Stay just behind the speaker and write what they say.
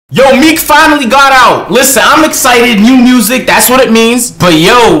Yo, Meek finally got out. Listen, I'm excited. New music, that's what it means. But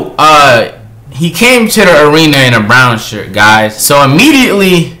yo, he came to the arena in a brown shirt, guys. So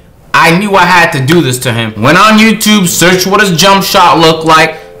immediately, I knew I had to do this to him. Went on YouTube, searched what his jump shot looked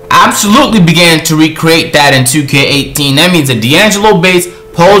like. Absolutely began to recreate that in 2K18. That means a D'Angelo base,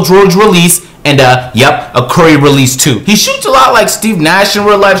 Paul George release, and a Curry release too. He shoots a lot like Steve Nash in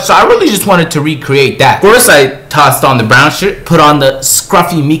real life, so I really just wanted to recreate that. Of course, I tossed on the brown shirt, put on the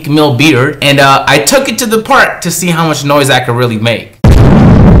scruffy Meek Mill beard, and I took it to the park to see how much noise I could really make.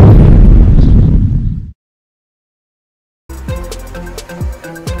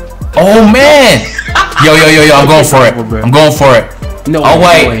 Oh man! Yo, I'm going for it. I'm going for it. No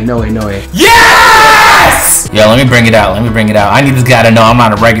way, no way. Yes! Yo, let me bring it out. I need this guy to know I'm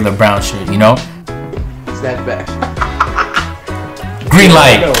not a regular brown shirt, you know? Snap back. Green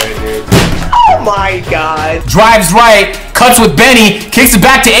light. No way, dude. Oh my god. Drives right, cuts with Benny, kicks it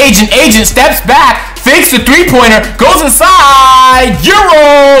back to Agent. Agent steps back, fakes the three-pointer, goes inside,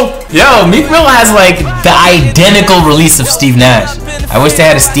 Euro! Yo, Meek Mill has like the identical release of Steve Nash. I wish they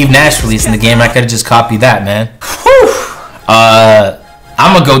had a Steve Nash release in the game. I could have just copied that, man. Whew.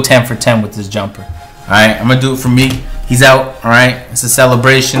 I'm gonna go 10 for 10 with this jumper. Alright, I'm gonna do it for me. He's out, alright? It's a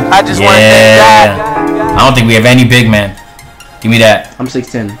celebration. I just want to thank God. I don't think we have any big man. Give me that. I'm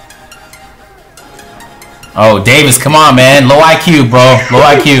 6'10". Oh, Davis, come on, man. Low IQ, bro. Low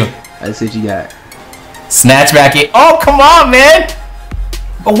IQ. That's what you got. Snatch back it. Oh, come on, man.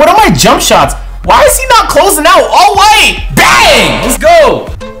 But what are my jump shots? Why is he not closing out? Oh, wait. Bang! Let's go.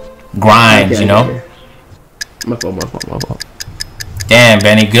 Grimes, you know? My fault. Damn,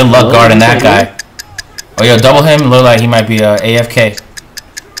 Benny. Good luck guarding that guy. Oh, yo, double him. Look like he might be AFK.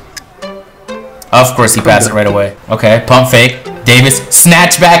 Of course, he passed it right away. Okay, pump fake. Davis,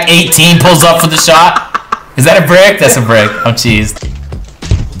 snatch back 18, pulls up for the shot. Is that a brick? That's a brick. I'm cheesed.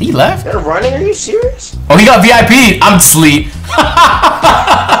 He left? They're running? Are you serious? Oh, he got VIP. I'm asleep.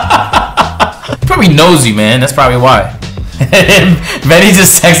 Probably nosy, man. That's probably why. Benny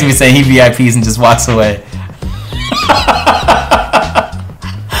just texted me saying he VIPs and just walks away.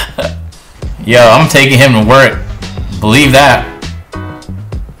 Yo, I'm taking him to work. Believe that.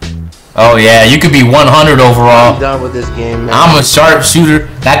 Oh yeah, you could be 100 overall. I'm done with this game, man. I'm a sharpshooter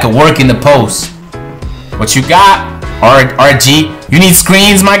that could work in the post. What you got? RG. You need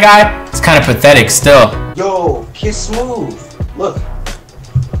screens, my guy? It's kind of pathetic still. Yo, Kiss Smooth. Look.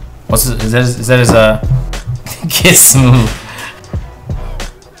 What's it? Is that his Kiss Smooth?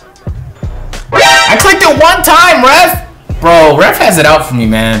 I clicked it one time, ref. Bro, ref has it out for me,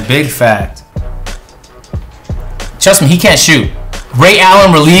 man. Big fact. Trust me, he can't shoot. Ray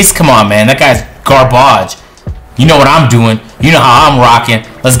Allen release? Come on, man. That guy's garbage. You know what I'm doing. You know how I'm rocking.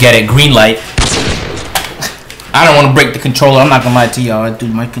 Let's get it. Green light. I don't want to break the controller. I'm not going to lie to y'all. I do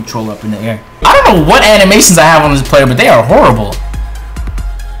my controller up in the air. I don't know what animations I have on this player, but they are horrible.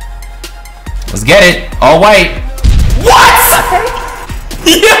 Let's get it. All white. What?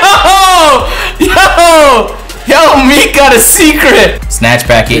 Yo, Meek got a secret. Snatch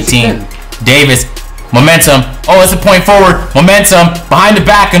back 18. Davis. Momentum. Oh, it's a point forward. Momentum. Behind the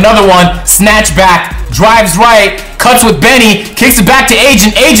back. Another one. Snatch back. Drives right. Cuts with Benny. Kicks it back to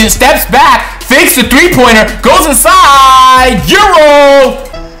Agent. Agent steps back. Fakes the three-pointer. Goes inside. Euro.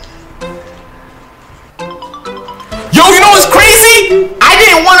 Yo, you know what's crazy? I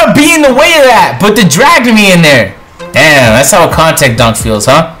didn't want to be in the way of that, but they dragged me in there. Damn, that's how a contact dunk feels,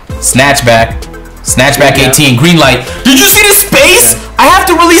 huh? Snatch back. Snatch back 18. Green light. Did you see the space? I have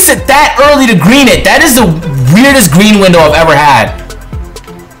to release it that early to green it. That is the weirdest green window I've ever had.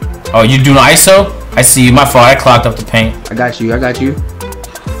 Oh, you doing ISO? I see you. My fault. I clogged up the paint. I got you.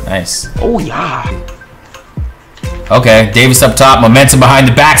 Nice. Oh, yeah. Okay, Davis up top. Momentum behind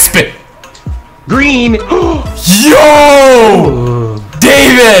the back. Spit. Green. Yo!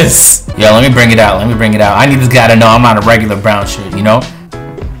 Davis! Yo, let me bring it out. I need this guy to know I'm not a regular brown shirt, you know?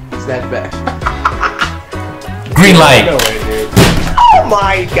 Snatch back. Green light. No way, dude. Oh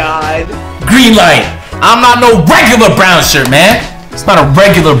my god. Green light. I'm not no regular brown shirt, man. It's not a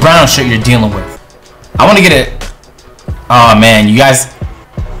regular brown shirt you're dealing with. I want to get it. Oh, man. You guys.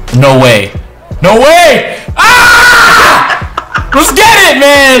 No way. No way. Ah! Let's get it,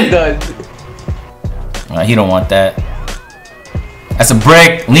 man. He don't want that. That's a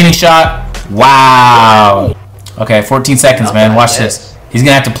break. Leaning shot. Wow. Okay, 14 seconds, man. Watch this. He's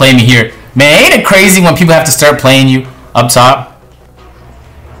going to have to play me here. Man, ain't it crazy when people have to start playing you up top?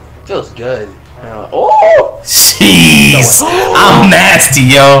 Feels good. Oh! Jeez! I'm nasty,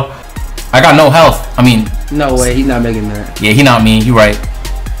 yo. I got no health. I mean... No way, he's not making that. Yeah, he not me. You right.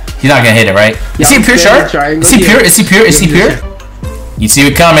 He's not gonna hit it, right? Is he a pure shark? Is he pure? Is he pure? Is he pure? You see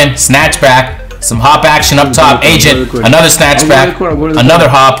it coming. Snatch back. Some hop action up top. Agent. Another snatch back. Another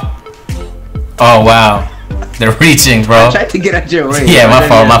hop. Oh, wow. They're reaching, bro. I tried to get out your way. Yeah, my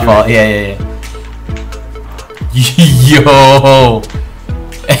fault. Yeah. Yo.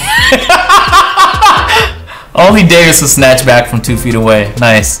 Only Davis will snatch back from 2 feet away.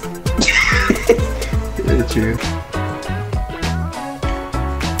 Nice. True.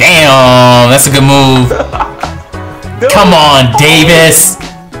 Damn, that's a good move. Come on, Davis.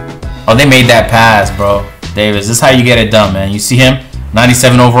 Oh, they made that pass, bro. Davis, this is how you get it done, man. You see him?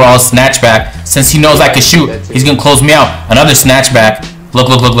 97 overall, snatch back. Since he knows I can shoot, he's gonna close me out. Another snatch back. Look.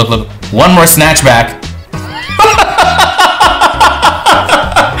 One more snatch back.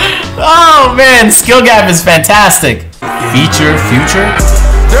 Oh man, skill gap is fantastic. Future.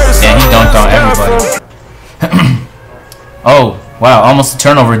 Yeah, he dunked on everybody. Oh, wow, almost a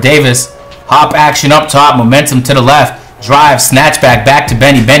turnover. Davis, hop action up top, momentum to the left. Drive, snatch back to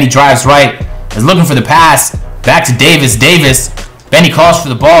Benny. Benny drives right, is looking for the pass. Back to Davis. Benny calls for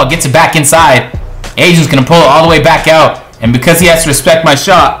the ball, gets it back inside. Agent's gonna pull it all the way back out. And because he has to respect my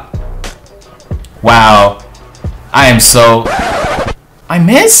shot. Wow. I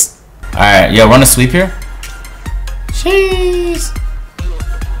miss? Alright, yo, run a sweep here. Jeez.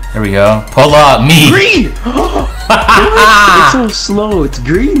 There we go. Pull up, me. Green! It's so slow. It's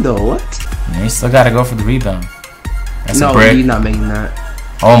green though. What? Yeah, you still gotta go for the rebound. That's a No, brick. he's not making that.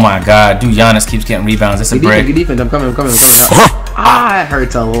 Oh my god, dude, Giannis keeps getting rebounds. That's a brick. Good defense. I'm coming. It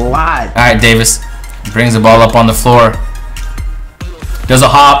hurts a lot. Alright, Davis brings the ball up on the floor. Does a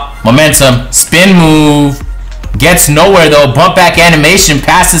hop, momentum, spin move. Gets nowhere though. Bump back animation,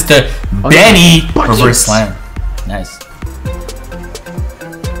 passes to Benny. Reverse slam. Nice.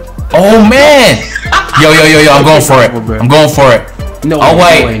 Oh man! Yo, I'm going for it. No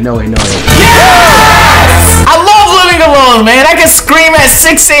way. Yes! I love living alone, man. I can scream at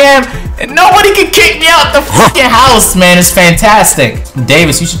 6 a.m. and nobody can kick me out the fucking house, man. It's fantastic.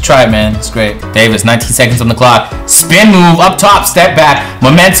 Davis, you should try it, man. It's great. Davis, 19 seconds on the clock. Spin move, up top, step back.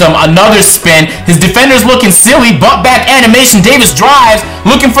 Momentum, another spin. His defender's looking silly. Bump back animation. Davis drives,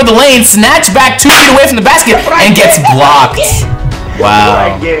 looking for the lane. Snatch back 2 feet away from the basket and gets blocked.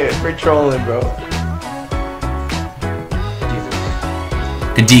 Wow. We're trolling, bro.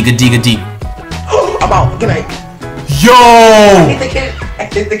 Good D. I'm out. Good night. Yo! I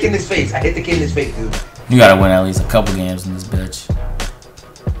hit the kid in his face. Dude. You gotta win at least a couple games in this bitch.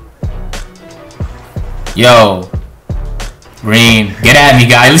 Yo. Green. Get at me,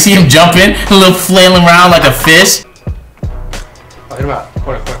 guy. You see him jumping? A little flailing around like a fish. Oh, hit him out.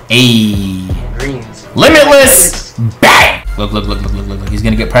 Corner. Ayy. Greens. Limitless! Bang! Look. He's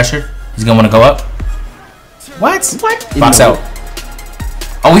gonna get pressured. He's gonna wanna go up. What? Box out.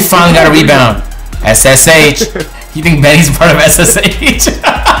 Oh, we finally got a rebound. SSH. You think Benny's part of SSH?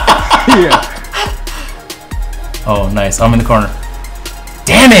 Yeah. Oh, nice. I'm in the corner.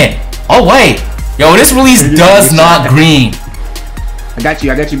 Damn it! Oh, wait. Yo, this release does not green. I got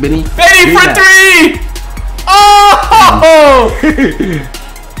you, Benny. Benny for 3! Oh!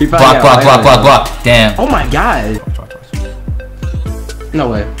 Block. Damn. Oh my god. No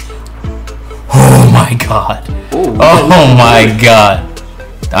way. Oh my god. Ooh, oh my god.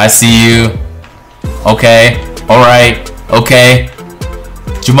 I see you. Okay. Alright. Okay.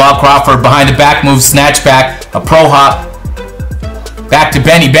 Jamal Crawford behind the back move. Snatch back. A pro hop. Back to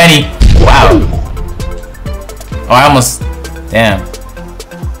Benny. Wow. Oh, I almost... Damn.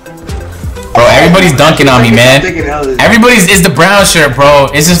 Bro, everybody's dunking on me, man. Everybody's is the brown shirt, bro.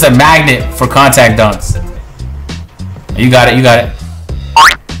 It's just a magnet for contact dunks. You got it.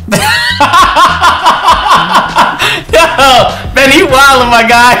 Yo, man, you wildin', my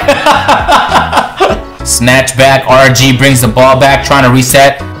guy. Snatch back. RG brings the ball back, trying to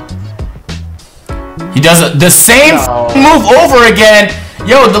reset. He does the same move over again.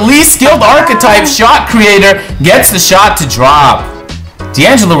 Yo, the least skilled archetype shot creator gets the shot to drop.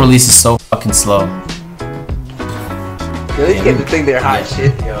 D'Angelo releases so fucking slow. Yo, they get to think they're hot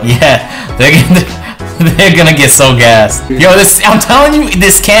shit, yo. Yeah, they're gonna get so gassed. Yo, I'm telling you,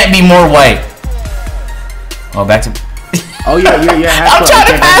 this can't be more white. Oh, back to... Oh, yeah. I'm trying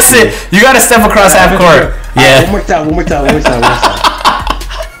to pass it. You gotta step across half court. Yeah. One more time.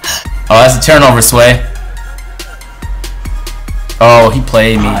 Oh, that's a turnover, Sway. Oh, he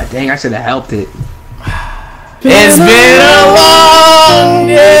played me. Dang, I should have helped it. It's been a long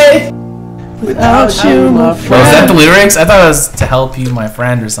day without you, my friend. Was that the lyrics? I thought it was to help you, my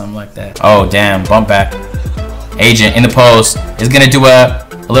friend, or something like that. Oh, damn. Bump back. Agent in the post is gonna do a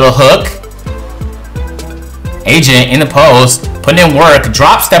little hook. Agent in the post, putting in work.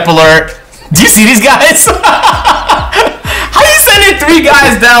 Drop step alert. Do you see these guys? How do you send had 3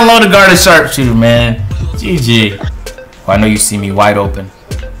 guys down low to guard a sharpshooter, man. GG. Oh, I know you see me wide open.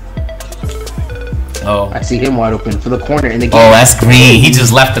 Oh. I see him wide open for the corner in the game. Oh, that's green. He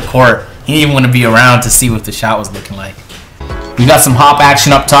just left the court. He didn't even want to be around to see what the shot was looking like. We got some hop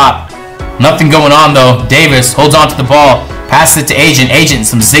action up top. Nothing going on though. Davis holds on to the ball. Passes it to Agent. Agent,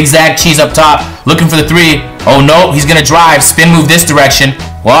 some zigzag cheese up top. Looking for the 3. Oh no, he's gonna drive. Spin move this direction.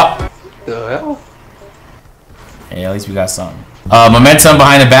 What? The hell? Hey, at least we got something. Momentum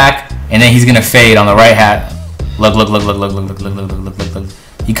behind the back, and then he's gonna fade on the right hat. Look.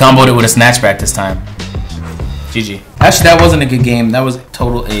 He comboed it with a snatchback this time. GG. Actually, that wasn't a good game. That was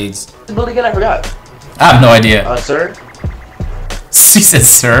total AIDS. The build again, I forgot. I have no idea. Sir? She said,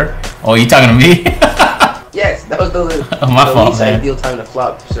 sir. Oh, you talking to me? Yes, that was the my fault, man. ideal time to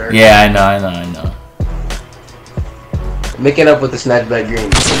flop, sir. Yeah, I know. Making up with the snatchback green.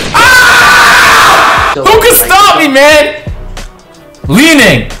 Ah! Who can stop me, man?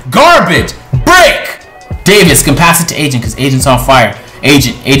 Leaning. Garbage. Break. Davis can pass it to Agent because Agent's on fire.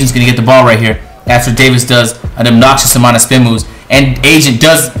 Agent's going to get the ball right here. That's what Davis does. An obnoxious amount of spin moves. And Agent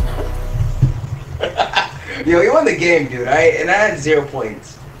does... Yo, you won the game, dude, alright? And I had 0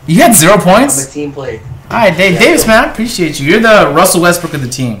 points. You had 0 points? I'm a team player. Alright, Davis, man, I appreciate you. You're the Russell Westbrook of the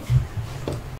team.